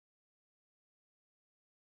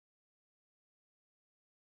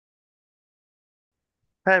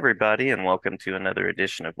Hi, everybody, and welcome to another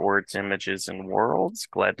edition of Words, Images, and Worlds.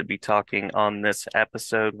 Glad to be talking on this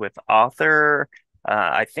episode with author.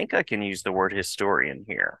 I think I can use the word historian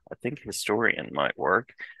here. I think historian might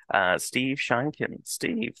work. Steve Sheinkin.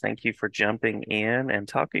 Steve, thank you for jumping in and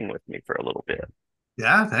talking with me for a little bit.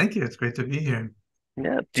 Yeah, thank you. It's great to be here.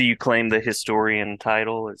 Yeah. Do you claim the historian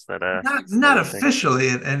title? Not Is that not a thing? officially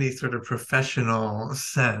in any sort of professional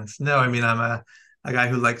sense. No, I mean I'm a guy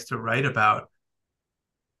who likes to write about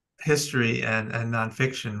history and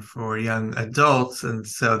nonfiction for young adults, and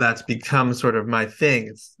so that's become sort of my thing.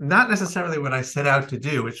 It's not necessarily what I set out to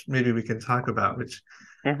do, which maybe we can talk about, which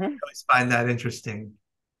I Hmm. always find that interesting.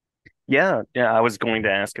 Yeah. I was going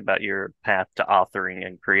to ask about your path to authoring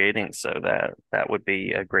and creating, so that would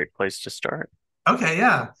be a great place to start. Okay,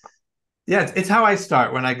 yeah. Yeah, it's how I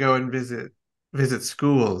start when I go and visit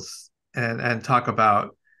schools and talk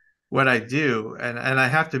about what I do, and I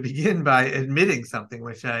have to begin by admitting something,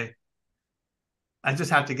 which I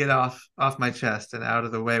just have to get off my chest and out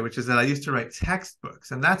of the way, which is that I used to write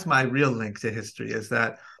textbooks, and that's my real link to history. Is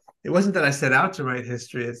that it wasn't that I set out to write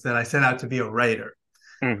history; it's that I set out to be a writer.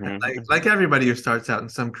 And like Hmm. everybody who starts out in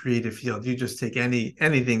some creative field, you just take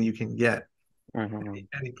anything you can get, Hmm.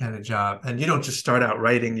 any kind of job, and you don't just start out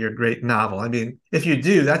writing your great novel. I mean, if you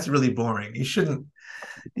do, that's really boring. You shouldn't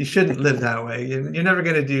live that way. You're never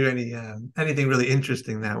going to do anything really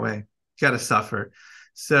interesting that way. You got to suffer.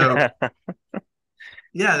 So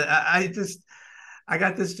yeah, I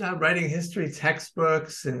got this job writing history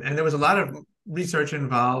textbooks, and there was a lot of research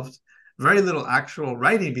involved, very little actual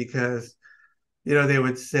writing because they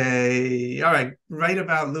would say, all right, write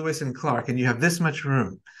about Lewis and Clark, and you have this much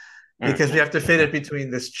room because we Hmm. have to fit it between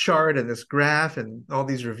this chart and this graph and all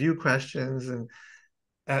these review questions, and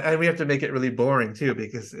we have to make it really boring too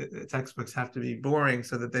because textbooks have to be boring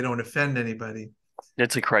so that they don't offend anybody.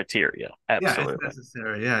 It's a criteria. Yeah, it's Absolutely.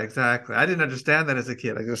 necessary. Yeah, exactly. I didn't understand that as a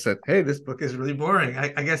kid. I just said, hey, this book is really boring.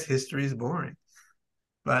 I guess history is boring.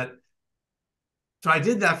 But so I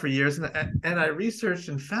did that for years, and I researched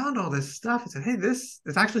and found all this stuff. I said, hey, this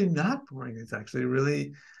is actually not boring. It's actually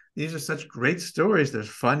really, these are such great stories. There's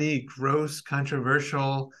funny, gross,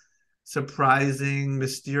 controversial, surprising,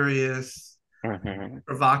 mysterious, Hmm.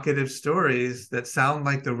 provocative stories that sound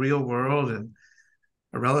like the real world and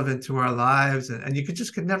are relevant to our lives. And you could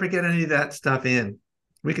never get any of that stuff in.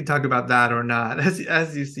 We could talk about that or not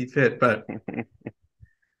as you see fit. But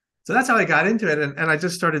so that's how I got into it. And I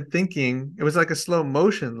just started thinking, it was like a slow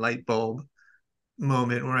motion light bulb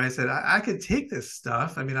moment where I said, I could take this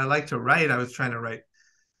stuff. I mean, I like to write. I was trying to write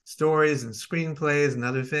stories and screenplays and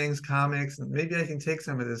other things, comics, and maybe I can take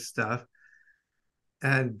some of this stuff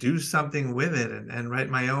and do something with it and write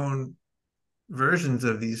my own versions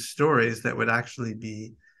of these stories that would actually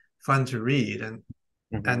be fun to read. And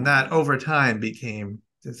Hmm. that over time became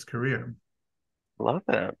his career. Love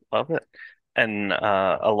it. Love it. And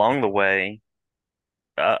along the way,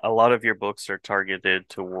 a lot of your books are targeted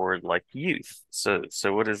toward like youth. So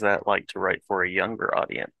what is that like to write for a younger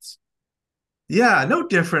audience? Yeah, no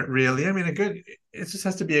different really. I mean, it just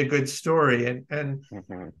has to be a good story. And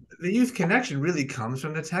Hmm. the youth connection really comes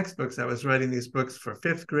from the textbooks. I was writing these books for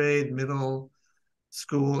fifth grade, middle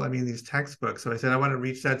school. I mean, these textbooks. So I said, I want to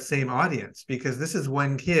reach that same audience because this is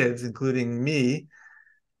when kids, including me,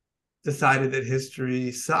 decided that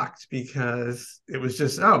history sucked because it was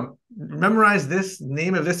just, oh, memorize this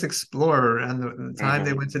name of this explorer and the time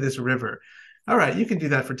they Hmm. went to this river. All right, you can do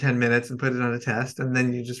that for 10 minutes and put it on a test, and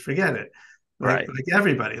then you just forget it. Like Right. like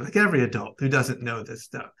everybody, like every adult who doesn't know this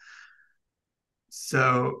stuff.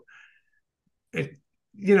 So it,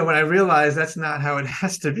 when I realized that's not how it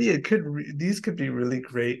has to be, these could be really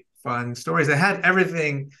great, fun stories. They had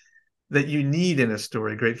everything that you need in a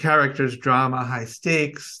story: great characters, drama, high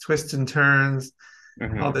stakes, twists and turns,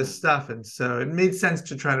 all Hmm. this stuff. And so it made sense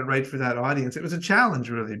to try to write for that audience. It was a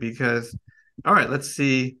challenge really because, all right, let's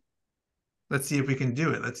see if we can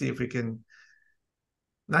do it. Let's see if we can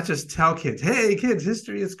not just tell kids, hey kids,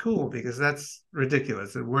 history is cool, because that's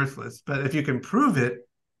ridiculous and worthless. But if you can prove it,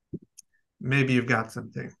 maybe you've got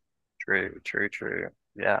something. True, true, true.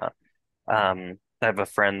 Yeah. I have a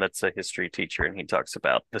friend that's a history teacher, and he talks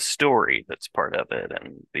about the story that's part of it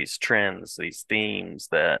and these trends, these themes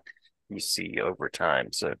that you see over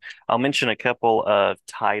time. So I'll mention a couple of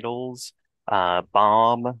titles: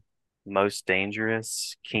 Bomb, Most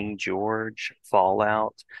Dangerous, King George,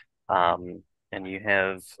 Fallout. Um, and you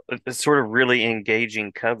have sort of really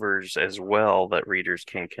engaging covers as well that readers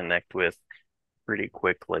can connect with pretty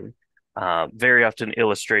quickly. Very often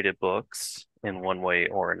illustrated books in one way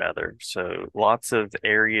or another. So lots of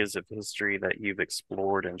areas of history that you've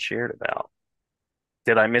explored and shared about.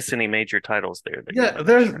 Did I miss any major titles there that you Yeah, want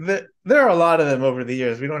to mention? there are a lot of them over the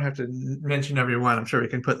years. We don't have to mention every one. I'm sure we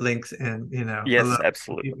can put links in, below Yes, so people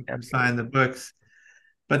absolutely, can find absolutely. the books.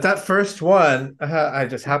 But that first one, I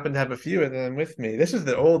just happened to have a few of them with me. This is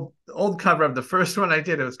the old cover of the first one I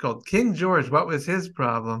did. It was called King George. What was his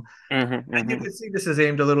problem? Hmm, And you hmm, can see this is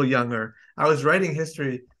aimed a little younger. I was writing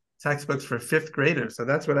history textbooks for fifth graders, so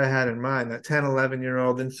that's what I had in mind, that 10, 11-year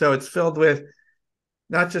old. And so it's filled with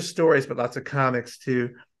not just stories, but lots of comics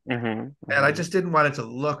too. hmm, And I hmm. just didn't want it to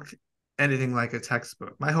look anything like a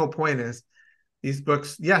textbook. My whole point is these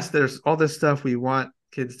books, yes, there's all this stuff we want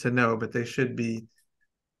kids to know, but they should be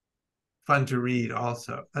fun to read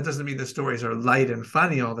also. That doesn't mean the stories are light and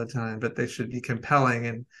funny all the time, but they should be compelling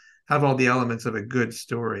and have all the elements of a good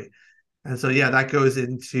story. And so, yeah, that goes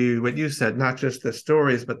into what you said, not just the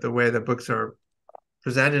stories, but the way the books are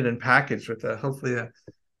presented and packaged with hopefully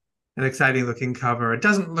an exciting looking cover. It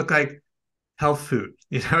doesn't look like health food.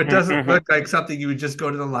 It doesn't Hmm. look like something you would just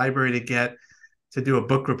go to the library to get to do a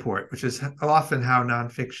book report, which is often how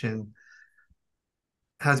nonfiction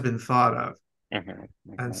has been thought of. Hmm,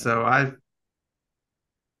 And hmm. so I've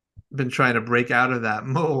been trying to break out of that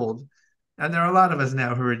mold. And there are a lot of us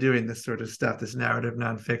now who are doing this sort of stuff, this narrative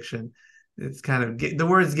nonfiction. It's kind of the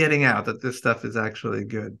word's getting out that this stuff is actually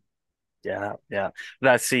good. Yeah, yeah.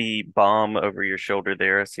 I see bomb over your shoulder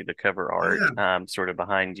there. I see the cover Oh, art yeah. sort of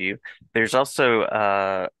behind you. There's also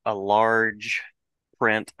a large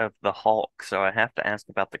print of the Hulk, so I have to ask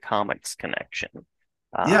about the comics connection.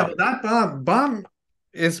 Yeah, well, Um, that bomb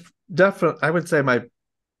is definitely, I would say, my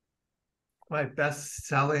best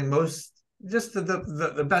selling, most just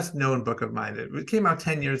the best known book of mine. It came out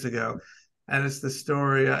 10 years ago, and it's the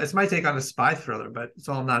story. It's my take on a spy thriller, but it's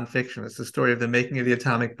all nonfiction. It's the story of the making of the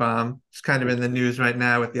atomic bomb. It's kind of in the news right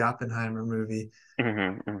now with the Oppenheimer movie,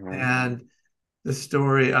 hmm, hmm, and the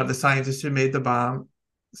story of the scientists who made the bomb,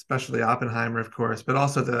 especially Oppenheimer, of course, but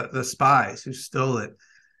also the spies who stole it.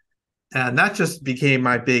 And that just became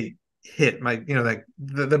my big hit. Like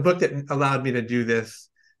the book that allowed me to do this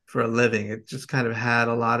for a living. It just kind of had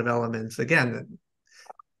a lot of elements again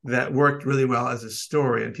that worked really well as a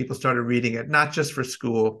story, and people started reading it not just for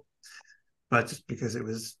school, but just because it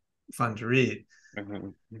was fun to read.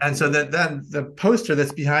 hmm, And so that then the poster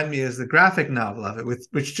that's behind me is the graphic novel of it,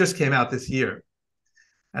 which just came out this year,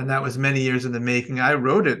 and that was many years in the making. I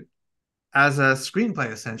wrote it as a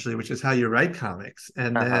screenplay essentially, which is how you write comics,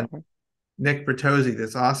 and then uh-huh. Nick Bertozzi,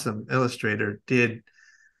 this awesome illustrator, did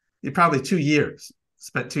probably 2 years,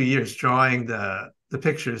 spent 2 years drawing the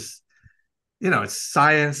pictures. It's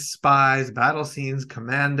science, spies, battle scenes,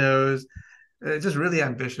 commandos, just really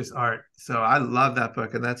ambitious art. So I love that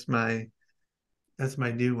book, and that's my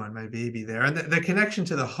new one, my baby there. And the connection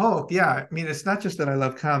to the Hulk, yeah, I mean, it's not just that I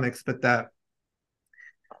love comics, but that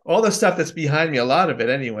all the stuff that's behind me, a lot of it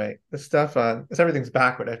anyway, the stuff on, because everything's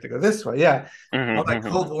backward, I have to go this way. Yeah, all that Hmm,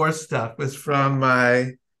 Cold War stuff was from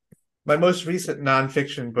my most recent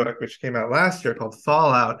nonfiction book, which came out last year, called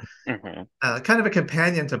Fallout, hmm, hmm, kind of a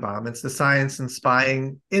companion to Bomb. It's the science and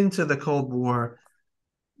spying into the Cold War,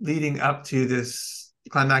 leading up to this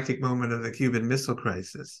climactic moment of the Cuban Missile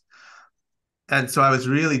Crisis. And so I was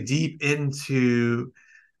really deep into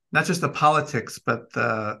not just the politics, but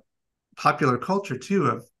the popular culture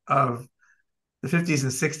too of the 50s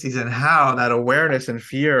and 60s, and how that awareness and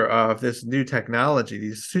fear of this new technology,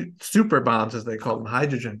 these super bombs, as they call them,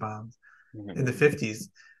 hydrogen bombs in the hmm. 50s,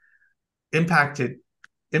 impacted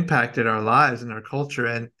impacted our lives and our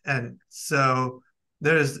culture. And so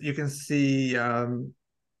you can see the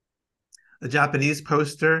Japanese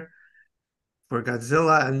poster for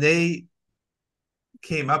Godzilla, and they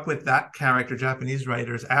came up with that character, Japanese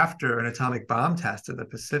writers, after an atomic bomb test in the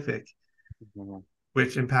Pacific, Hmm.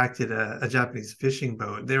 which impacted a Japanese fishing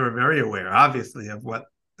boat. They were very aware, obviously, of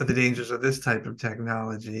the dangers of this type of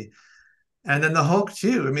technology. And then the Hulk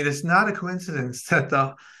too. I mean, it's not a coincidence that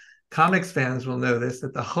the comics fans will know this,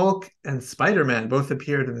 that the Hulk and Spider-Man both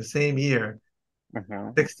appeared in the same year,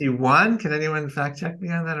 Hmm. 61. Can anyone fact check me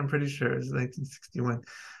on that? I'm pretty sure it's 1961.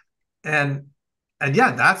 And and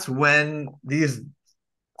yeah, that's when these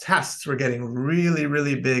tests were getting really,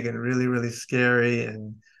 really big and really, really scary.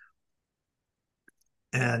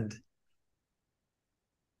 And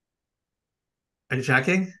are you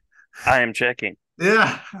checking? I am checking.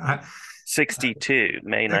 Yeah. 62,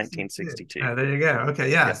 May 62. 1962. There you go.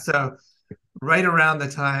 Okay, yeah. Yeah. So right around the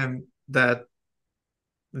time that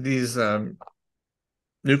these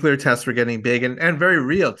nuclear tests were getting big and very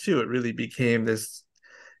real too, it really became this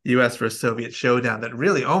US versus Soviet showdown that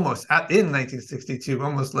really in 1962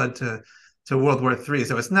 almost led to World War III.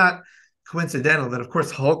 So it's not coincidental that, of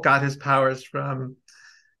course, Hulk got his powers from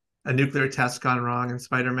a nuclear test gone wrong in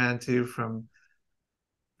Spider-Man 2 from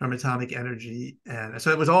atomic energy. And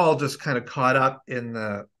so it was all just kind of caught up in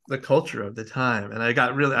the culture of the time. And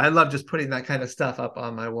I love just putting that kind of stuff up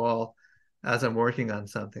on my wall as I'm working on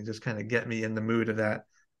something, just kind of get me in the mood of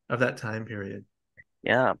that time period.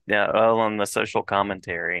 Yeah, yeah. Well, on the social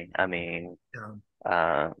commentary, I mean,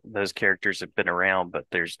 Yeah. those characters have been around, but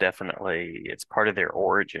there's definitely it's part of their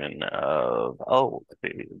origin of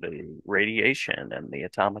the radiation and the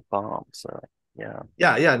atomic bomb. So yeah,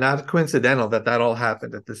 Yeah, yeah, not coincidental that that all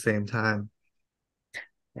happened at the same time.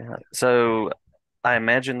 yeah. So I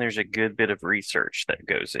imagine there's a good bit of research that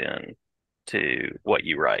goes in to what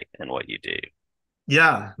you write and what you do.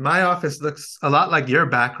 Yeah, my office looks a lot like your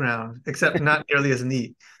background, except not nearly as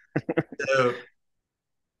neat. So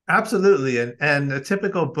absolutely. And a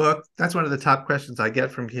typical book, that's one of the top questions I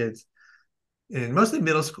get from kids in mostly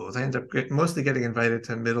middle schools. I end up mostly getting invited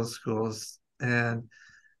to middle schools. And,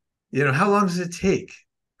 how long does it take?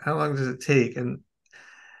 How long does it take? And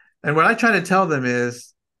what I try to tell them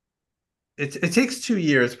is it takes 2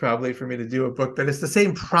 years probably for me to do a book, but it's the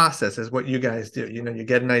same process as what you guys do. You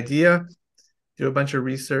get an idea, do a bunch of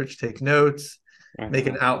research, take notes, make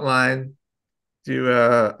an Hmm. outline, do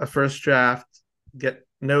a first draft, get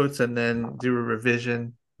notes, and then do a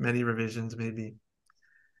revision, many revisions maybe.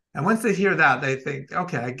 And once they hear that, they think,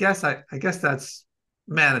 okay, I guess that's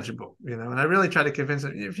manageable. And I really try to convince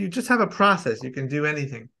them if you just have a process, you can do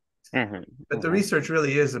anything. Hmm. But the Hmm. research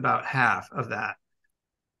really is about half of that.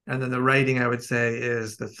 And then the writing, I would say,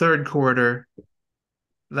 is the third quarter.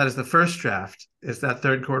 That is the first draft, is that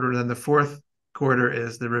third quarter. And then the fourth quarter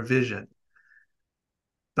is the revision.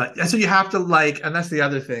 But that's what you have to like. And that's the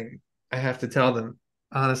other thing I have to tell them,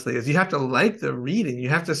 honestly, is you have to like the reading. You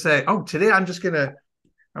have to say, oh, today I'm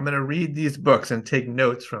gonna read these books and take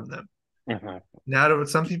notes from them. Hmm. Now, to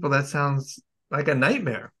some people, that sounds like a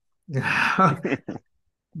nightmare.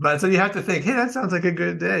 But so you have to think, hey, that sounds like a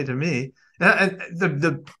good day to me. And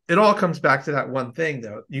it all comes back to that one thing,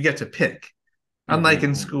 though. You get to pick. Unlike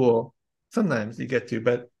in Hmm. school, sometimes you get to,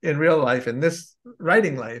 but in real life, in this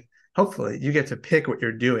writing life, hopefully you get to pick what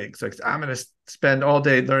you're doing. So I'm going to spend all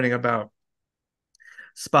day learning about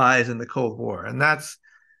spies in the Cold War, and that's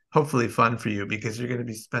hopefully fun for you because you're going to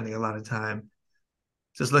be spending a lot of time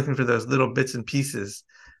just looking for those little bits and pieces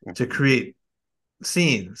to Hmm. create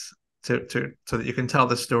scenes to so that you can tell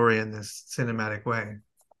the story in this cinematic way.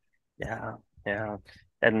 Yeah, yeah.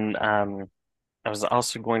 And I was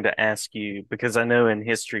also going to ask you because I know in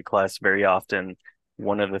history class very often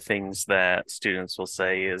one of the things that students will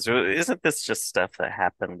say is, "Isn't this just stuff that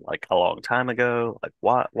happened like a long time ago? Like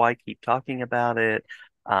why keep talking about it?"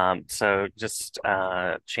 So just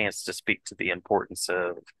chance to speak to the importance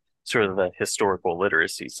of sort of the historical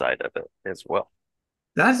literacy side of it as well.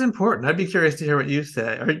 That's important. I'd be curious to hear what you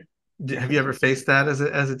say. Have you ever faced that as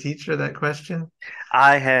a teacher, that question?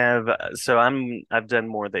 I have, so I've done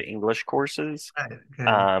more of the English courses. Right.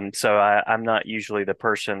 Okay. So I'm not usually the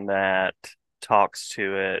person that talks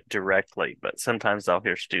to it directly, but sometimes I'll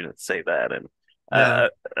hear students say that. And Yeah.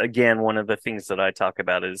 again, one of the things that I talk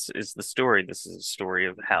about is the story. This is a story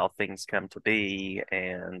of how things come to be,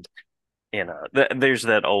 and there's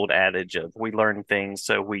that old adage of we learn things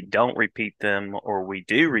so we don't repeat them, or we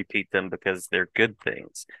do repeat them because they're good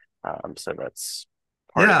things. So that's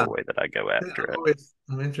part of the Yeah. way that I go Yeah, after it.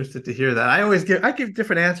 I'm interested to hear that. I give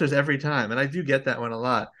different answers every time, and I do get that one a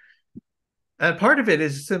lot. And part of it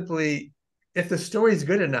is simply if the story's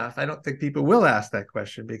good enough, I don't think people will ask that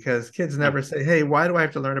question because kids never say, "Hey, why do I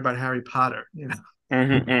have to learn about Harry Potter?" Mhm,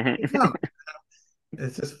 They mhm, don't.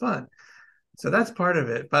 It's just fun. So that's part of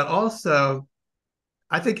it. But also,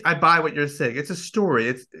 I think I buy what you're saying. It's a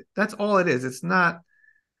story. That's all it is. It's not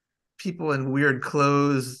people in weird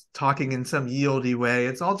clothes talking in some yieldy way.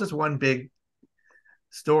 It's all just one big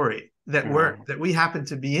story mhm, that we happen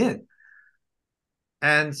to be in.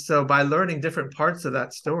 And so by learning different parts of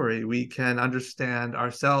that story, we can understand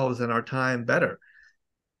ourselves and our time better.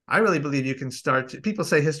 I really believe you can people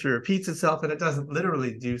say history repeats itself, and it doesn't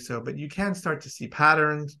literally do so, but you can start to see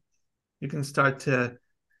patterns. You can start to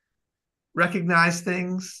recognize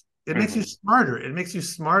things. It makes you mhm, smarter. It makes you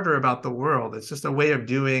smarter about the world. It's just a way of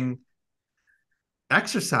doing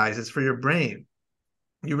exercises for your brain.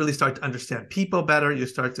 You really start to understand people better. You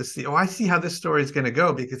start to see, oh, I see how this story is going to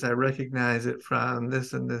go because I recognize it from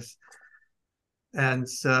this and this. And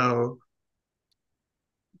so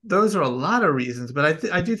those are a lot of reasons, but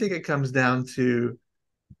I do think it comes down to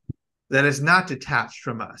that it's not detached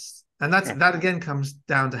from us. And that mhm, again comes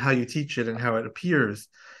down to how you teach it and how it appears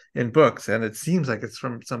in books. And it seems like it's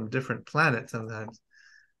from some different planet sometimes.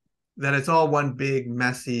 That it's all one big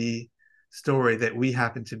messy. story that we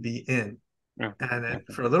happen to be in, Mhm. and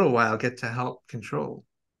Mhm. for a little while get to help control.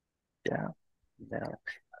 Yeah. Yeah.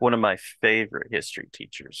 One of my favorite history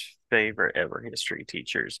teachers, favorite ever history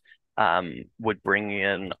teachers, would bring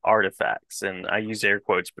in artifacts. And I use air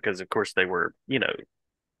quotes because, of course, they were,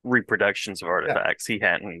 reproductions of Yeah. artifacts. He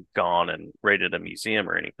hadn't gone and raided a museum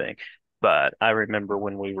or anything. But I remember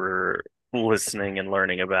when we were listening and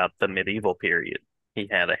learning about the medieval period, he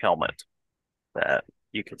had a helmet that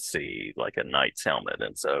you could see like a knight's helmet.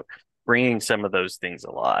 And so bringing some of those things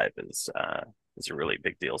alive is a really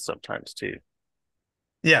big deal sometimes too.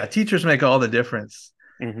 Yeah, teachers make all the difference.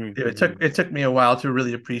 Hmm. It took me a while to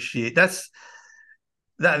really appreciate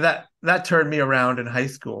that turned me around in high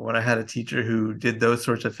school when I had a teacher who did those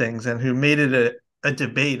sorts of things and who made it a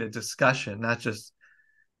debate, a discussion, not just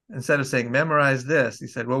instead of saying memorize this, he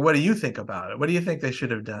said, well, what do you think about it? What do you think they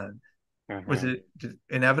should have done? Was Hmm. it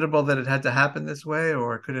inevitable that it had to happen this way,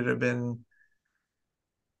 or could it have been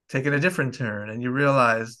taken a different turn? And you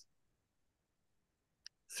realize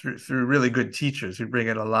through really good teachers who bring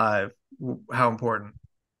it alive how important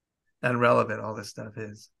and relevant all this stuff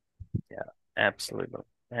is. Yeah, absolutely.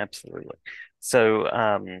 Absolutely. So,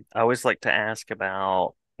 I always like to ask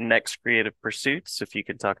about next creative pursuits, if you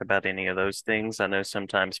could talk about any of those things. I know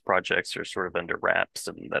sometimes projects are sort of under wraps,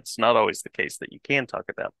 and that's not always the case that you can talk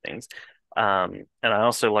about things. And I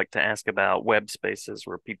also like to ask about web spaces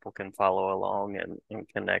where people can follow along and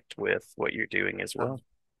connect with what you're doing as well.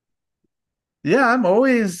 Yeah, I've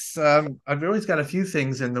always got a few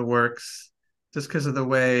things in the works just because of the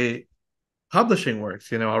way publishing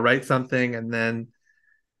works. I'll write something and then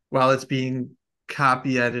while it's being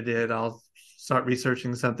copy edited, I'll start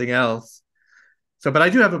researching something else. So, but I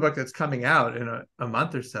do have a book that's coming out in a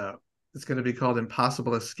month or so. It's going to be called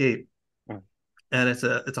Impossible Escape. Mm, And it's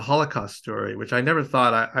a Holocaust story, which I never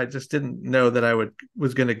thought I just didn't know that I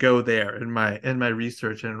was going to go there in my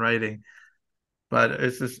research and writing. But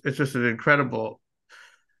it's just an incredible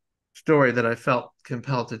story that I felt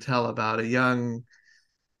compelled to tell about a young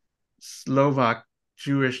Slovak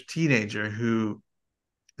Jewish teenager who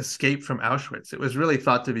escaped from Auschwitz. It was really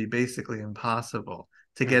thought to be basically impossible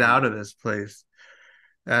to get mhm, out of this place.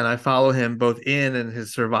 And I follow him both in and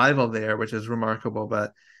his survival there, which is remarkable.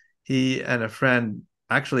 But he and a friend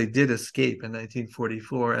actually did escape in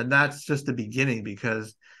 1944. And that's just the beginning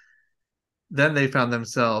because then they found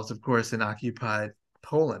themselves, of course, in occupied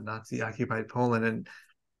Poland, Nazi occupied Poland, and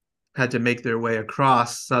had to make their way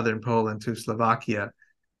across southern Poland to Slovakia,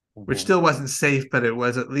 which mhm, still wasn't safe, but it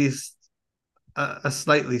was at least a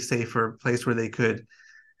slightly safer place where they could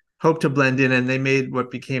hope to blend in. And they made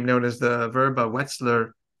what became known as the Verba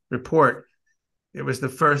Wetzler report. It was the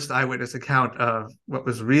first eyewitness account of what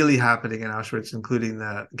was really happening in Auschwitz, including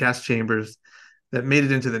the gas chambers, that made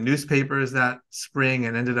it into the newspapers that spring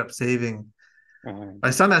and ended up saving, mhm. by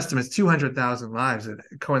some estimates, 200,000 lives. It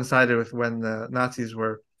coincided with when the Nazis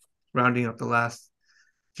were rounding up the last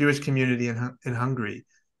Jewish community in Hungary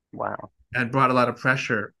Wow. and brought a lot of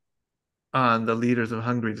pressure on the leaders of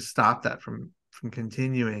Hungary to stop that from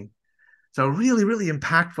continuing. So really, really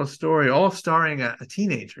impactful story, all starring a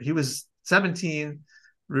teenager. He was 17,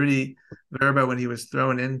 Rudy Verba, when he was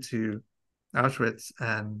thrown into Auschwitz,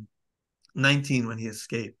 and 19 when he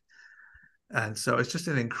escaped. And so it's just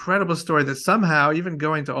an incredible story that somehow, even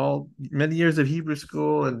going to all many years of Hebrew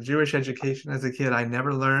school and Jewish education as a kid, I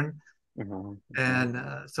never learned. Mhm, mhm,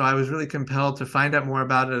 And so I was really compelled to find out more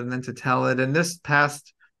about it and then to tell it. And this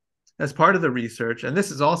passed as part of the research. And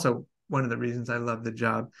this is also one of the reasons I love the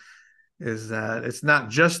job, is that it's not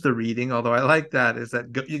just the reading, although I like that, is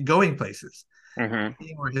that going places, mhm,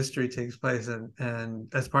 seeing where history takes place.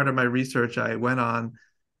 And as part of my research, I went on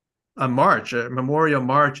a march, a memorial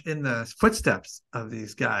march in the footsteps of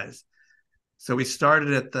these guys. So we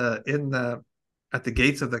started at the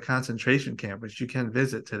gates of the concentration camp, which you can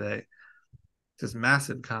visit today. This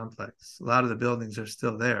massive complex. A lot of the buildings are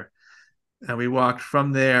still there. And we walked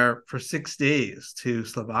from there for 6 days to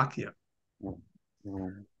Slovakia. mhm,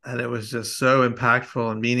 mhm, And it was just so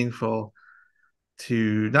impactful and meaningful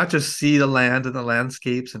to not just see the land and the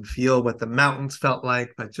landscapes and feel what the mountains felt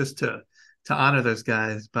like, but just to honor those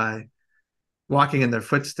guys by walking in their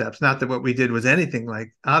footsteps. Not that what we did was anything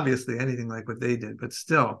like, obviously anything like what they did, but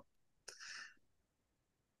still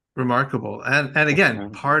remarkable. And again,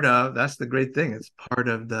 mhm. part of that's the great thing. It's part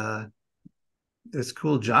of the this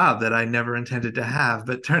cool job that I never intended to have,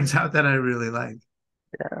 but turns out that I really like.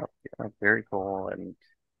 Yeah, yeah, very cool and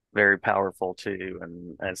very powerful too.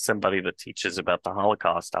 And as somebody that teaches about the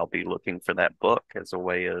Holocaust, I'll be looking for that book as a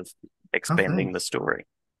way of Oh, expanding the thanks. story.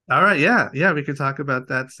 All right, yeah, yeah, we could talk about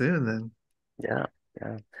that soon then. Yeah.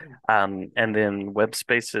 Yeah. And then web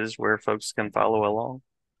spaces where folks can follow along.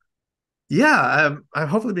 Yeah,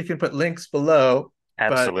 hopefully we can put links below,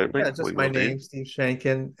 but yeah, Absolutely, we just my will do. name, Steve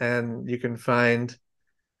Sheinkin, and you can find.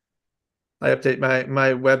 I update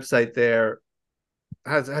my website there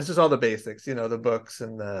has just all the basics, the books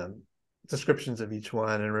and the descriptions of each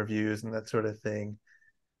one and reviews and that sort of thing.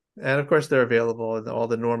 And of course, they're available in all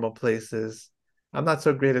the normal places. I'm not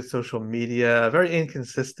so great at social media, very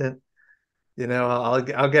inconsistent. I'll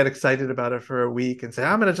get excited about it for a week and say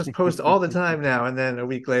I'm gonna just post all the time now, and then a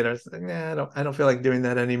week later, it's like, nah, I don't feel like doing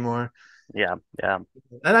that anymore. Yeah, yeah.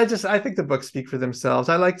 And I think the books speak for themselves.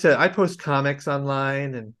 I post comics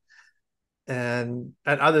online and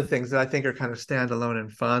other things that I think are kind of standalone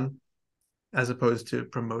and fun as opposed to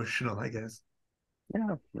promotional, I guess.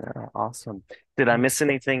 Yeah, yeah, awesome. Did I miss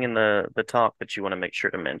anything in the talk that you want to make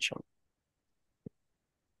sure to mention?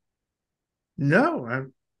 No,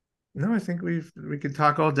 no, I think we could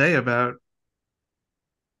talk all day about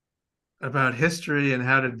history and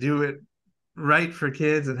how to do it right for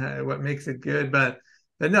kids and what makes it good. But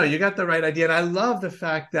no, you got the right idea, and I love the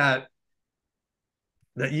fact that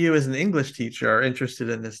you as an English teacher are interested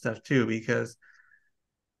in this stuff too, because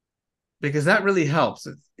that really helps.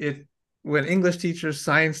 It when English teachers,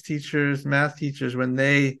 science teachers, math teachers, when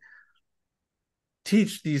they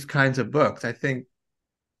teach these kinds of books, I think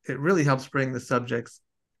it really helps bring the subjects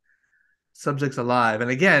alive.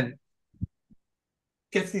 And again,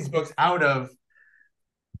 gets these books out of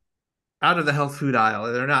the health food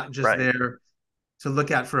aisle. They're not just Right. there to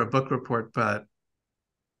look at for a book report, but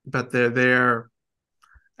they're there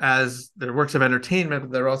as they're works of entertainment,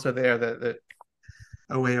 but they're also there that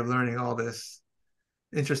a way of learning all this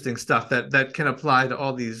interesting stuff that can apply to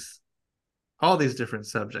all these different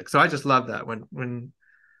subjects. So I just love that when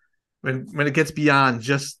it gets beyond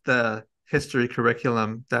just the history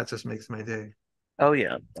curriculum, that just makes my day. Oh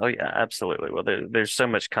yeah. Oh yeah, absolutely. Well, there's so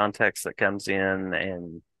much context that comes in,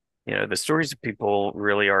 and the stories of people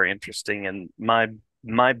really are interesting. And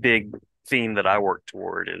my big theme that I work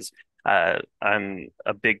toward is I'm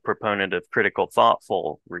a big proponent of critical,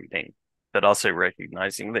 thoughtful reading, but also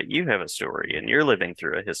recognizing that you have a story and you're living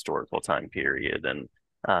through a historical time period. And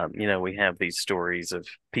we have these stories of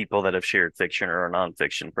people that have shared fiction or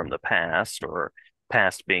nonfiction from the past, or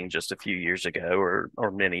past being just a few years ago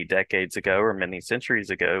or many decades ago or many centuries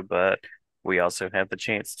ago, but we also have the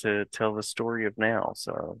chance to tell the story of now.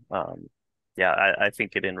 So yeah, I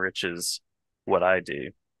think it enriches what I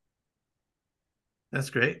do. That's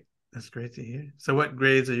great. That's great to hear. So what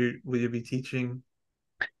grades will you be teaching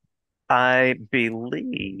I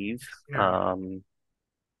believe here?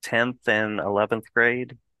 10th and 11th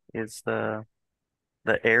grade is the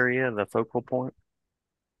area, the focal point.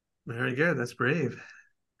 Very good. That's brave.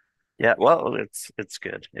 Yeah, well, it's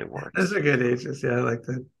good. It Those works. are good ages. Yeah, I like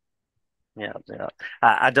that. Yeah, yeah.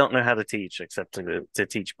 I don't know how to teach except to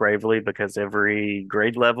teach bravely, because every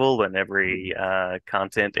grade level and every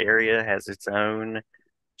content area has its own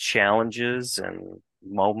challenges and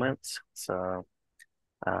moments. So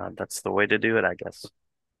that's the way to do it, I guess.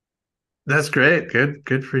 That's great.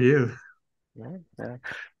 Good for you. Yeah, yeah.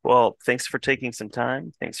 Well, thanks for taking some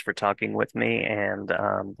time. Thanks for talking with me, and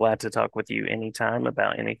glad to talk with you anytime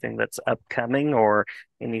about anything that's upcoming or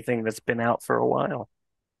anything that's been out for a while.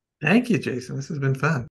 Thank you, Jason. This has been fun.